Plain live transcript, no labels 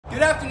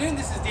Good afternoon,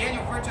 this is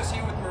Daniel Furchos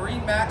here with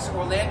MarineMax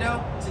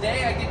Orlando.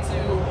 Today I get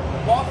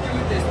to walk through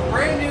this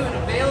brand new and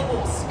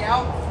available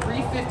Scout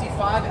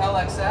 355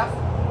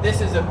 LXF.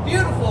 This is a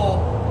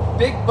beautiful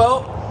big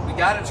boat. We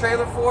got a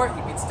trailer for it.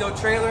 You can still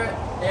trailer it,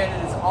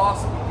 and it is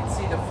awesome. You can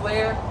see the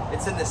flare.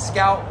 It's in the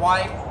Scout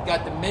white.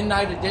 Got the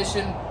Midnight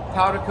Edition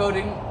powder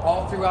coating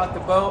all throughout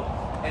the boat,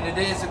 and it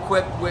is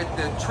equipped with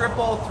the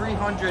triple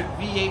 300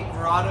 V8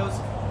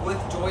 Verados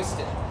with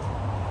joystick.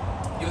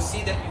 You'll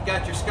see that you've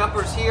got your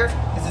scuppers here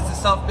because it's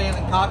a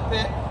self-bailing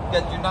cockpit. You've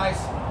got your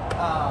nice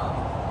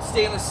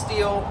stainless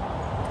steel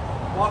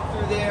walk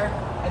through there,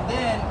 and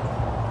then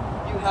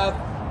you have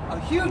a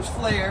huge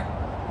flare,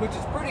 which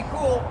is pretty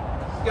cool.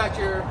 You've got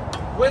your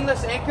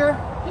windlass anchor.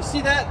 You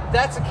see that?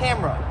 That's a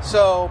camera.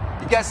 So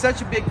you got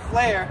such a big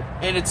flare,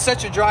 and it's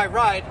such a dry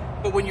ride.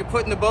 But when you're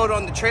putting the boat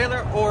on the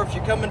trailer, or if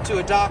you're coming to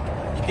a dock,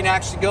 you can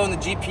actually go in the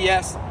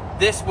GPS.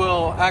 This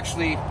will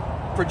actually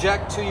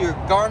project to your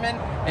Garmin,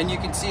 and you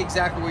can see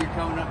exactly where you're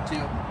coming up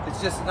to.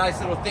 It's just a nice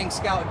little thing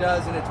Scout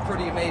does, and it's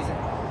pretty amazing.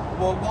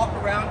 We'll walk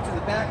around to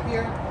the back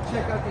here,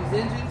 check out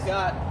these engines.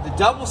 Got the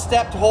double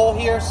stepped hull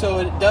here, so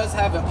it does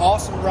have an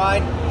awesome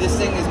ride. This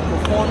thing is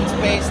performance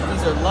based.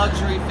 These are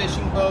luxury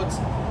fishing boats,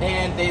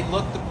 and they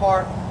look the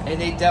part, and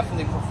they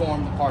definitely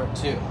perform the part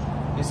too.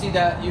 You see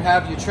that you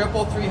have your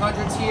triple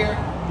 300s here.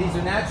 These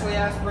are naturally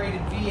aspirated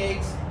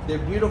V8s. They're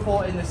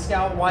beautiful in the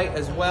Scout white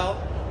as well.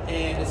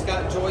 And it's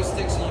got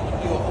joysticks, so you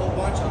can do a whole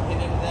bunch. I'll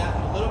get into that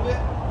in a little bit.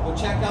 We'll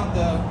check out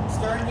the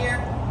stern here,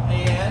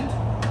 and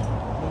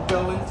we'll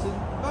go into the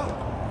boat.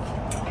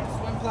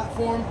 Swim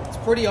platform. It's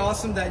pretty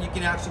awesome that you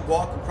can actually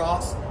walk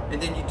across,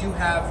 and then you do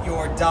have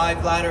your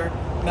dive ladder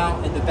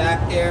mount in the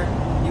back there.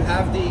 You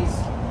have these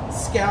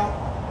Scout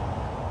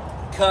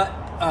cut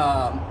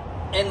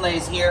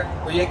inlays here,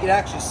 where you can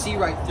actually see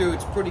right through.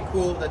 It's pretty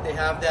cool that they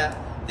have that.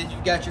 Then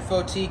you've got your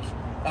Fotique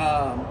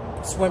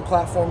swim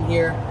platform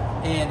here,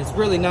 and it's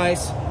really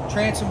nice.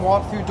 Transom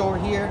walk-through door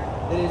here.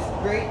 It is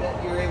great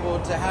that you're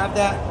able to have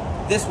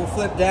that. This will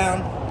flip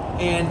down,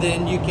 and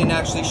then you can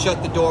actually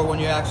shut the door when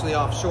you're actually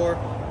offshore.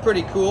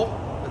 Pretty cool.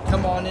 But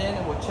come on in,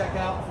 and we'll check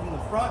out from the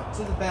front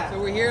to the back.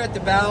 So we're here at the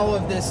bow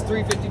of this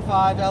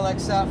 355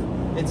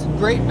 LXF. It's a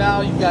great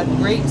bow. You've got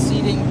great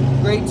seating,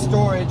 great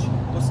storage.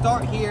 We'll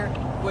start here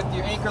with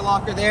your anchor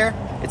locker there.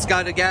 It's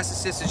got a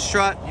gas-assisted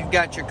strut. You've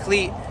got your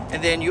cleat,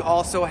 and then you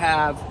also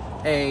have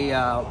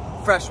a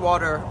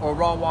freshwater or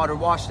raw water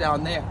wash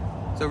down there.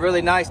 So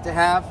really nice to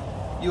have.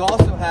 You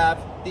also have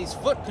these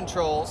foot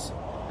controls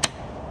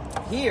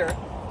here.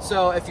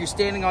 So if you're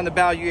standing on the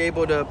bow, you're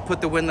able to put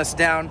the windlass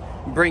down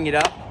and bring it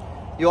up.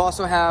 You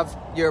also have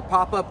your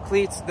pop-up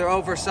cleats. They're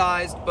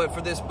oversized, but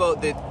for this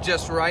boat, they're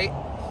just right.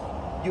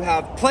 You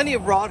have plenty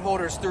of rod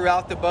holders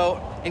throughout the boat,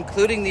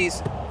 including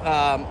these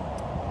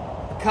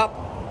cup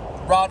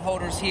rod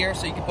holders here.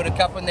 So you can put a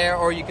cup in there,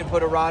 or you can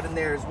put a rod in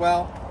there as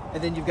well.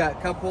 And then you've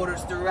got cup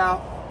holders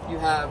throughout. You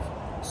have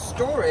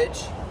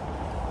storage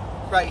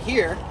right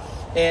here,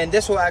 and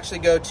this will actually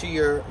go to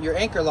your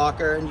anchor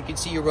locker, and you can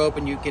see your rope,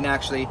 and you can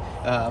actually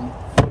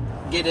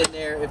get in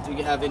there if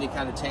you have any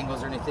kind of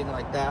tangles or anything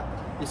like that.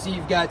 You see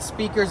you've got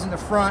speakers in the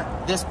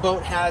front. This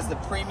boat has the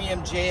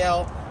premium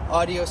JL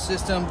audio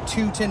system,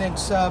 2 10-inch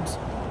subs,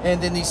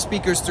 and then these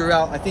speakers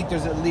throughout. I think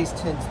there's at least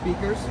 10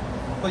 speakers,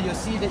 but you'll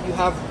see that you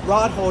have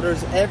rod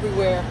holders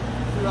everywhere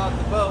throughout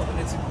the boat, and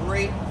it's a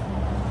great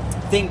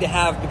thing to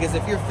have, because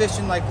if you're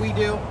fishing like we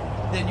do,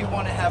 then you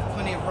want to have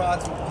plenty of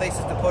rods and places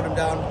to put them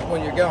down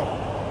when you're going.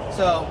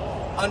 So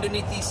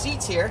underneath these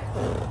seats here,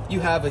 you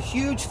have a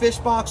huge fish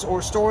box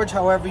or storage,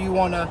 however you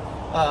want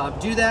to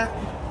do that.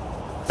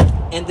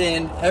 And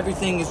then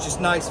everything is just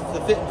nice.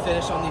 The fit and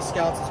finish on these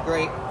Scouts is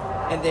great.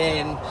 And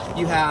then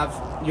you have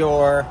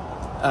your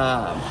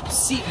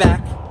seat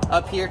back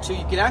up here too.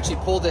 You can actually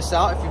pull this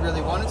out if you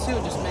really wanted to,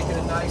 and just make it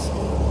a nice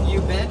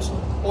U bench,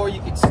 or you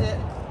could sit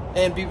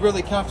and be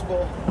really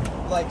comfortable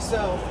like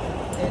so,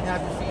 and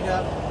have your feet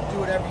up, do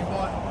whatever you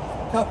want.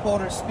 Cup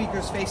holders,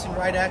 speakers facing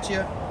right at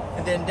you.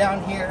 And then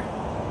down here,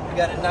 we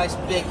got a nice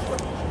big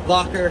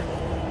locker,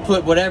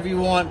 put whatever you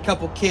want,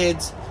 couple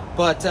kids,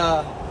 but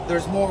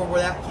there's more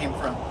where that came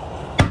from.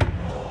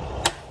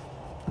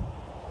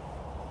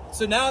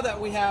 So now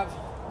that we have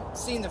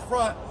seen the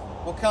front,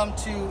 we'll come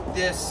to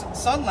this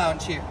sun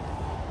lounge here.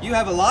 You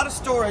have a lot of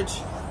storage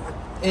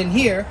in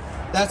here.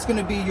 That's going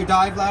to be your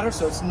dive ladder,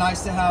 so it's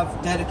nice to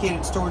have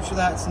dedicated storage for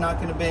that. It's not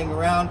going to bang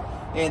around.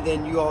 And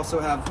then you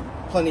also have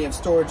plenty of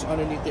storage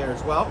underneath there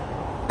as well.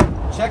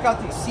 Check out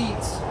these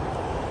seats.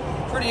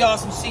 Pretty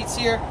awesome seats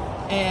here,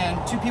 and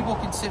 2 people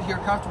can sit here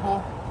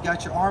comfortable. You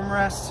got your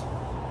armrest.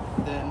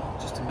 Then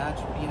just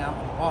imagine being out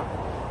in the water.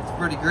 It's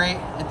pretty great.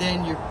 And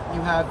then you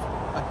have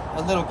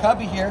a little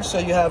cubby here, so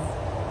you have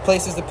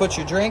places to put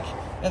your drink,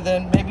 and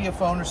then maybe a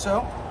phone or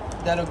so.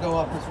 That'll go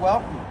up as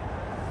well.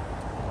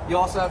 You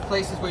also have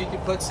places where you can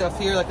put stuff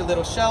here, like a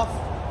little shelf.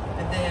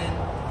 And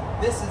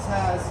then this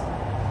has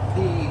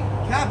the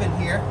cabin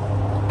here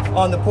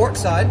on the port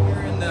side.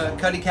 You're in the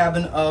cuddy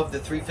cabin of the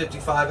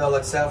 355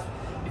 LXF.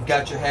 You've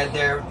got your head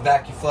there,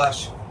 vacuum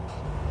flush,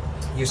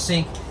 your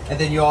sink, and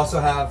then you also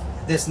have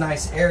this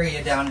nice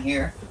area down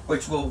here,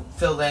 which will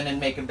fill in and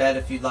make a bed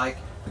if you'd like.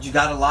 But you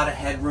got a lot of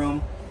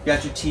headroom, you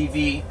got your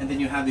TV, and then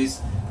you have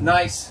these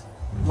nice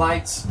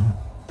lights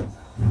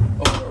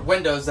or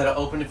windows that are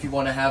open if you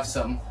want to have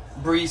some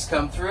breeze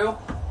come through,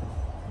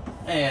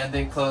 and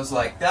then close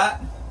like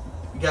that.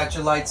 You got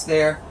your lights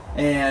there,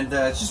 and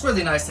it's just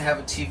really nice to have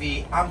a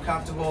TV. I'm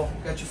comfortable.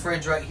 You got your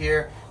fridge right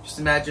here. Just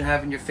imagine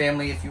having your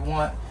family if you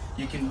want.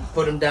 You can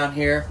put them down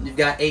here. You've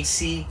got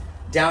AC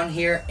down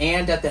here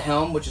and at the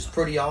helm, which is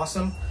pretty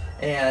awesome.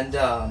 And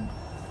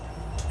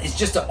it's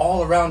just an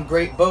all-around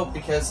great boat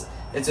because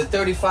it's a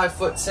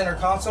 35-foot center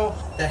console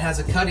that has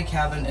a cuddy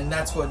cabin, and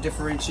that's what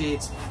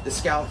differentiates the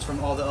Scouts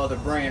from all the other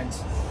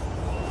brands.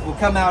 We'll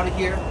come out of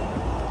here,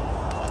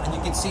 and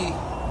you can see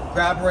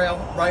grab rail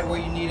right where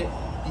you need it.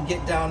 You can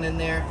get down in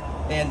there,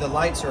 and the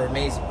lights are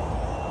amazing.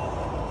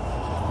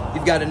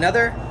 You've got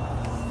another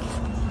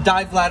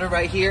dive ladder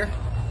right here,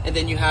 and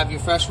then you have your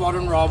freshwater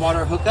and raw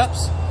water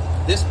hookups.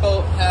 This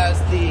boat has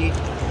the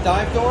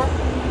dive door,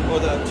 or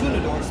the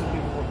tuna door, some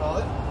people will call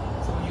it.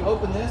 So when you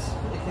open this,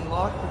 it can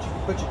lock, but you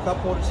can put your cup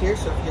holders here.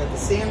 So if you have the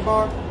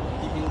sandbar,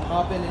 you can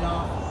hop in and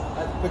off,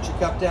 put your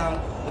cup down,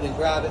 and then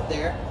grab it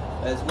there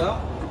as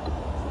well.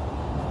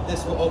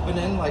 This will open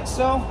in like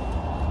so.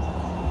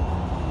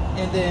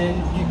 And then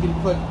you can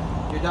put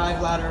your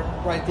dive ladder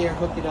right there,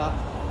 hook it up,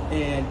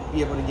 and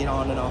be able to get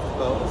on and off the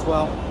boat as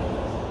well.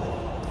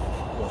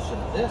 We'll show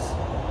you this.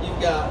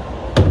 You've got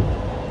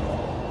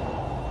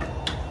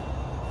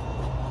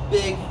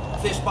big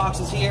fish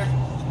boxes here,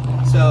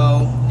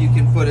 so you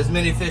can put as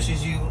many fish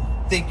as you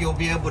think you'll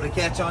be able to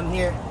catch on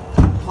here.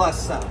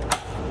 Plus,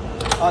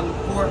 on the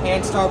port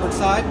and starboard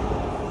side,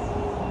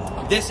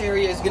 this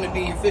area is going to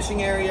be your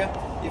fishing area.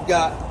 You've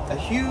got a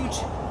huge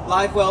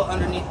live well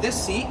underneath this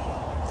seat,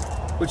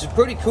 which is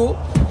pretty cool.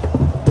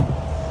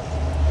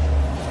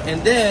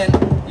 And then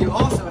you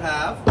also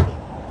have,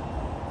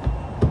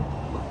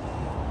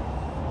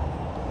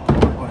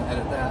 I want to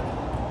edit that.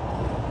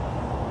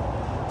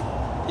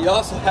 You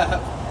also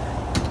have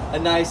a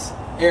nice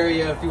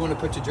area if you want to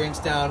put your drinks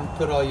down,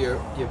 put all your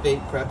bait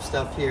prep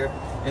stuff here,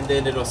 and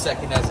then it'll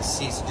second as a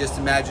seat. So just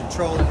imagine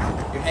trolling,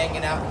 you're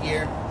hanging out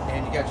here,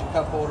 and you got your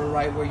cup holder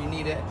right where you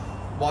need it,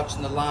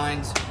 watching the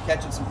lines,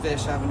 catching some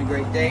fish, having a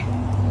great day.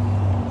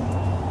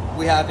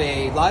 We have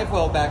a live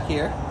well back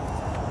here,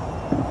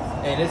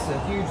 and it's a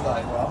huge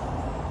live well.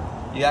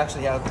 You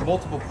actually have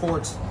multiple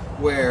ports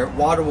where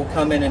water will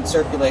come in and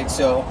circulate,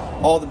 so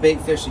all the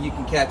bait fish that you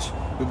can catch,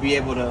 you'll be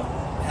able to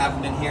have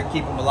them in here,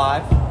 keep them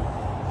alive.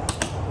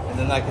 And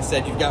then, like I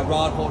said, you've got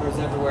rod holders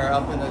everywhere,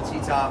 up in the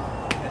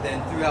T-top, and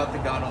then throughout the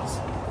gunnels.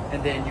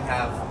 And then you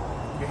have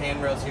your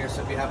handrails here,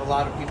 so if you have a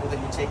lot of people that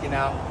you're taking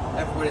out,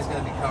 everybody's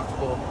going to be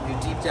comfortable. You're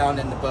deep down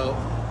in the boat.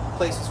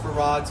 Places for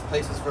rods,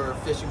 places for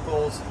fishing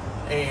poles,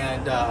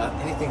 and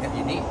anything that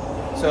you need.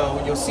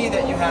 So you'll see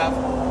that you have,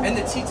 in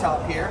the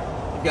T-top here,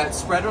 you've got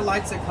spreader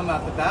lights that come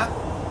out the back.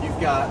 You've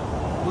got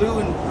blue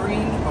and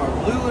green, or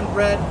blue and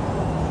red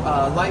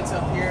lights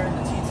up here in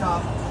the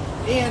T-top.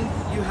 And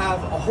you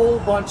have a whole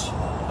bunch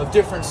of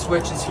different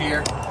switches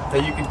here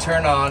that you can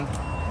turn on,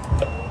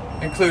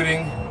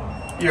 including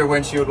your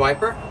windshield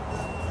wiper.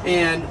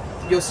 And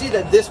you'll see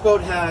that this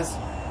boat has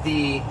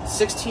the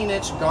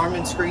 16-inch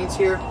Garmin screens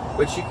here,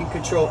 which you can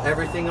control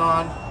everything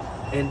on.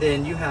 And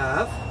then you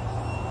have,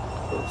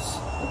 oops,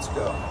 let's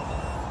go,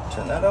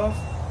 turn that off.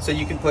 So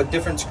you can put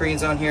different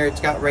screens on here. It's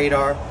got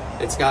radar,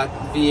 it's got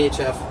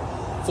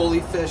VHF,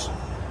 fully fished,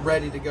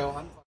 ready to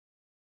go.